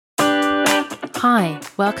Hi,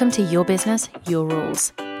 welcome to Your Business, Your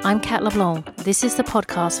Rules. I'm Kat LeBlanc. This is the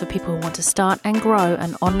podcast for people who want to start and grow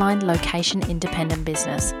an online location-independent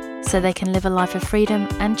business so they can live a life of freedom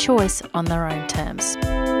and choice on their own terms.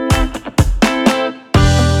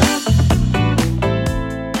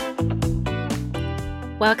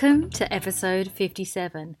 Welcome to episode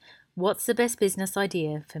 57. What's the best business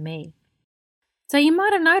idea for me? So you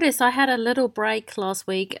might have noticed I had a little break last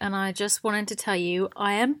week and I just wanted to tell you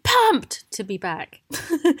I am pumped to be back.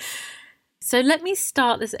 So let me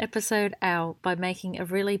start this episode out by making a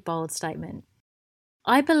really bold statement.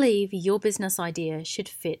 I believe your business idea should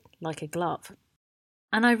fit like a glove.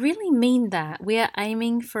 And I really mean that. We are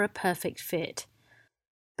aiming for a perfect fit.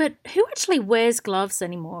 But who actually wears gloves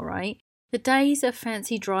anymore, right? The days of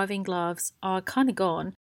fancy driving gloves are kind of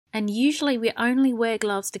gone. And usually we only wear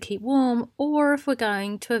gloves to keep warm or if we're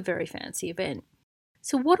going to a very fancy event.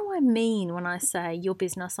 So what do I mean when I say your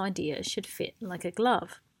business idea should fit like a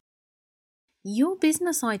glove? Your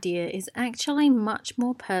business idea is actually much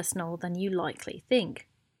more personal than you likely think.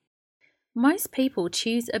 Most people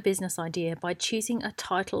choose a business idea by choosing a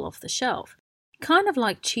title off the shelf, kind of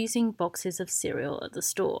like choosing boxes of cereal at the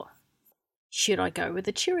store. Should I go with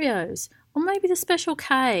the Cheerios? Or maybe the Special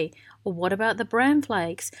K? Or what about the Bran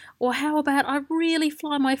Flakes? Or how about I really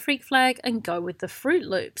fly my freak flag and go with the Fruit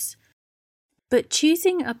Loops? But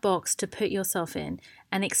choosing a box to put yourself in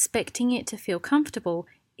and expecting it to feel comfortable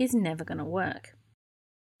is never going to work.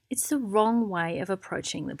 It's the wrong way of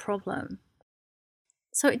approaching the problem.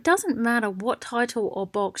 So it doesn't matter what title or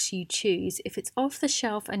box you choose, if it's off the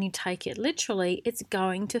shelf and you take it literally, it's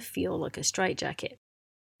going to feel like a straitjacket.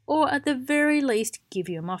 Or at the very least, give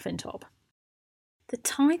you a muffin top. The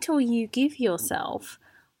title you give yourself,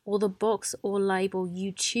 or the box or label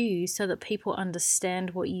you choose so that people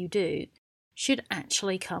understand what you do, should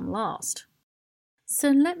actually come last. So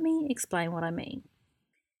let me explain what I mean.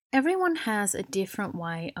 Everyone has a different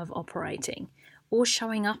way of operating or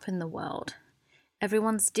showing up in the world.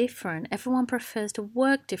 Everyone's different. Everyone prefers to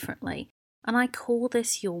work differently, and I call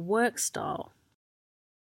this your work style.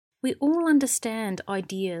 We all understand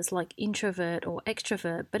ideas like introvert or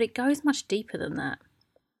extrovert, but it goes much deeper than that.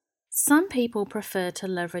 Some people prefer to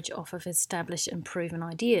leverage off of established and proven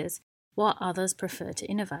ideas, while others prefer to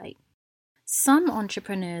innovate. Some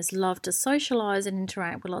entrepreneurs love to socialize and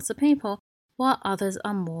interact with lots of people, while others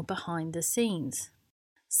are more behind the scenes.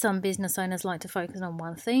 Some business owners like to focus on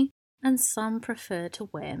one thing, and some prefer to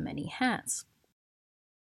wear many hats.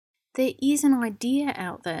 There is an idea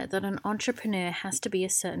out there that an entrepreneur has to be a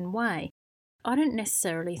certain way. I don't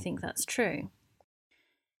necessarily think that's true.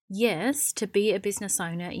 Yes, to be a business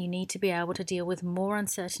owner, you need to be able to deal with more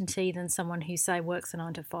uncertainty than someone who, say, works a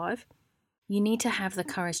 9 to 5. You need to have the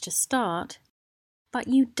courage to start, but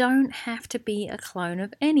you don't have to be a clone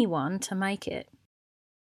of anyone to make it.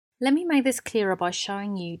 Let me make this clearer by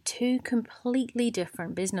showing you two completely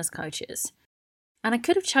different business coaches. And I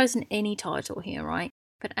could have chosen any title here, right?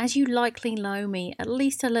 But as you likely know me at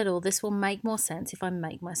least a little, this will make more sense if I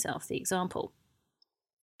make myself the example.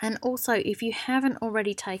 And also, if you haven't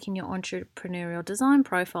already taken your entrepreneurial design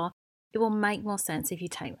profile, it will make more sense if you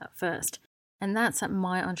take that first. And that's at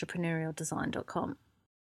myentrepreneurialdesign.com.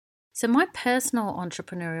 So my personal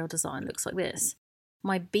entrepreneurial design looks like this.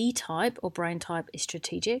 My B type or brain type is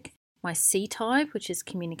strategic. My C type, which is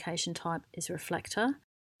communication type, is reflector.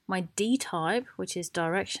 My D type, which is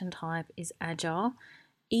direction type, is agile.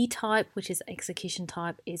 E type, which is execution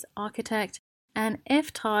type, is architect, and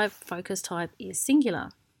F type, focus type, is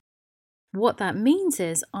singular. What that means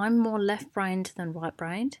is I'm more left-brained than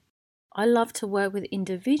right-brained. I love to work with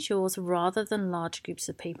individuals rather than large groups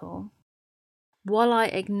of people. While I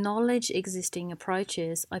acknowledge existing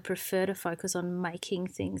approaches, I prefer to focus on making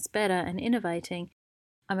things better and innovating.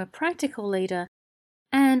 I'm a practical leader,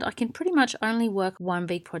 and I can pretty much only work one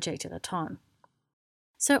big project at a time.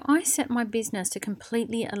 So I set my business to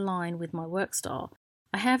completely align with my work style.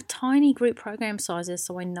 I have tiny group program sizes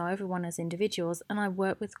so I know everyone as individuals and I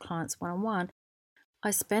work with clients one-on-one.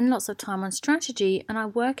 I spend lots of time on strategy and I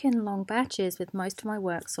work in long batches with most of my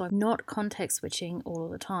work so I'm not context switching all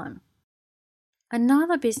of the time.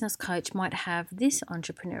 Another business coach might have this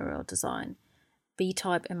entrepreneurial design.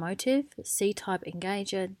 B-type emotive, C-type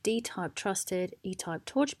engager, D-type trusted, E-type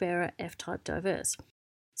torchbearer, F-type diverse.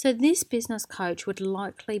 So this business coach would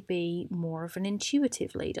likely be more of an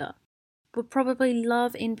intuitive leader, would probably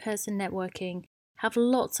love in-person networking, have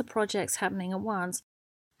lots of projects happening at once,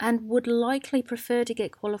 and would likely prefer to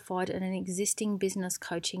get qualified in an existing business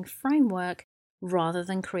coaching framework rather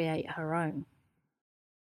than create her own.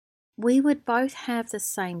 We would both have the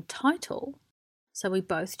same title, so we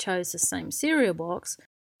both chose the same cereal box,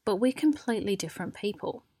 but we're completely different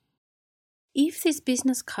people. If this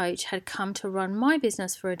business coach had come to run my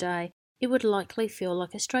business for a day, it would likely feel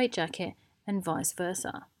like a straitjacket, and vice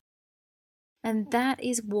versa. And that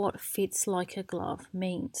is what fits like a glove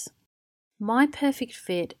means. My perfect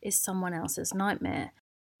fit is someone else's nightmare.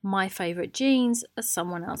 My favourite jeans are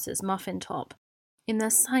someone else's muffin top. In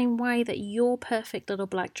the same way that your perfect little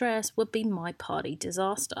black dress would be my party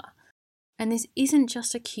disaster. And this isn't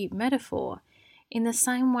just a cute metaphor. In the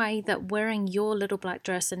same way that wearing your little black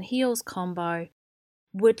dress and heels combo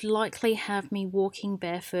would likely have me walking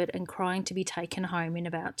barefoot and crying to be taken home in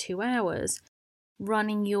about 2 hours,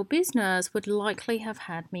 running your business would likely have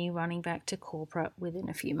had me running back to corporate within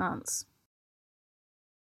a few months.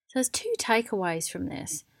 So there's 2 takeaways from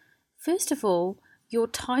this. First of all, your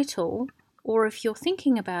title, or if you're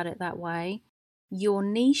thinking about it that way, your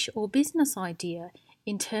niche or business idea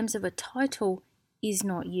in terms of a title is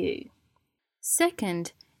not you.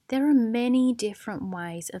 Second, there are many different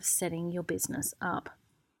ways of setting your business up.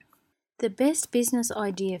 The best business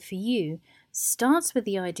idea for you starts with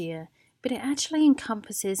the idea, but it actually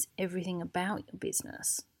encompasses everything about your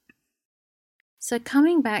business. So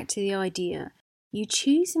coming back to the idea, you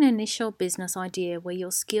choose an initial business idea where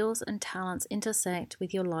your skills and talents intersect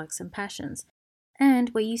with your likes and passions, and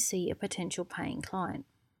where you see a potential paying client.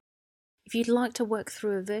 If you'd like to work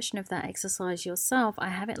through a version of that exercise yourself, I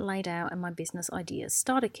have it laid out in my business ideas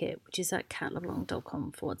starter kit, which is at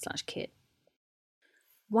katleblanc.com/kit.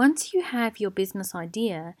 Once you have your business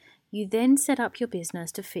idea, you then set up your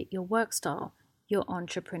business to fit your work style, your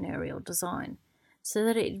entrepreneurial design, so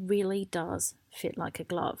that it really does fit like a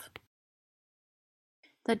glove.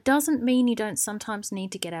 That doesn't mean you don't sometimes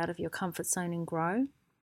need to get out of your comfort zone and grow.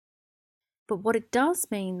 But what it does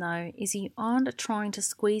mean, though, is you aren't trying to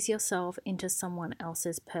squeeze yourself into someone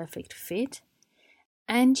else's perfect fit,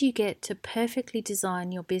 and you get to perfectly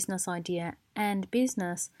design your business idea and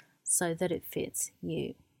business so that it fits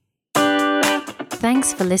you.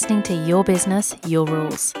 Thanks for listening to Your Business, Your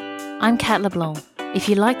Rules. I'm Kat LeBlanc. If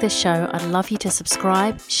you like this show, I'd love you to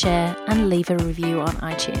subscribe, share, and leave a review on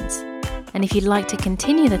iTunes. And if you'd like to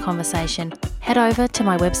continue the conversation, head over to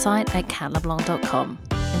my website at katleblanc.com.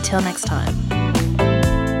 Until next time.